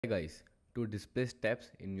Hey guys, to display steps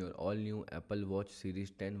in your all new Apple Watch Series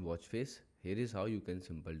 10 watch face, here is how you can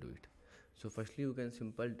simple do it. So firstly you can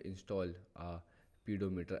simple install a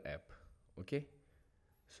pedometer app. Okay,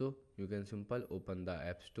 so you can simple open the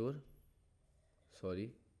app store. Sorry,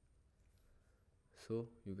 so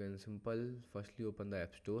you can simple firstly open the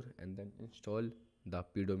app store and then install the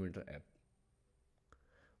pedometer app.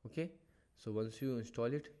 Okay, so once you install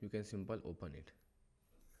it, you can simple open it.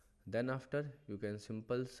 Then after you can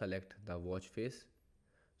simple select the watch face.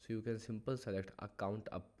 So you can simple select a count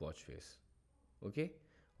up watch face. Okay,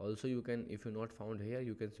 also you can, if you're not found here,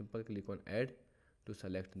 you can simple click on add to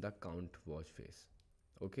select the count watch face.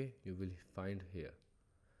 Okay, you will find here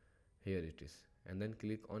it is, and then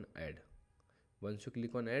click on add. Once you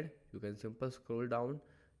click on add, you can simple scroll down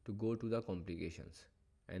to go to the complications,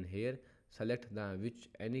 and here select the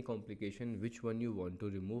any complication which one you want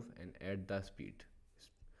to remove and add the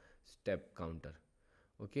step counter.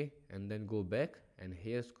 Okay, and then go back and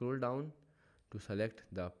here scroll down to select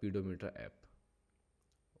the pedometer app.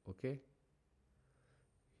 Okay,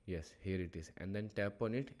 yes, here it is, and then tap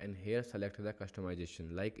on it and here select the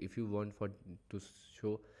customization. Like if you want for to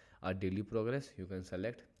show a daily progress, you can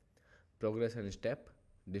select progress and step,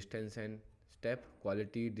 distance and step,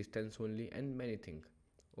 quality, distance only, and many things.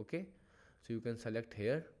 Okay, so you can select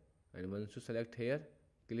here, and once you select here,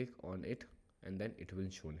 click on it and then it will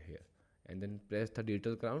shown here, and then press the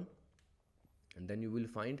digital crown, and then you will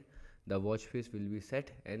find the watch face will be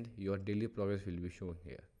set and your daily progress will be shown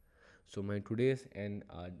here. So my today's and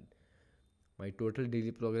my total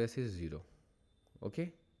daily progress is 0.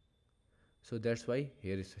 Okay, so that's why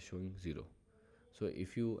here is showing 0. So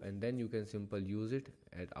if you, and then you can simple use it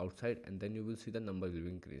at outside, and then you will see the number will be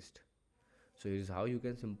increased. So here is how you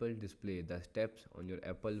can simple display the steps on your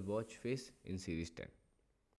Apple Watch face in Series 10.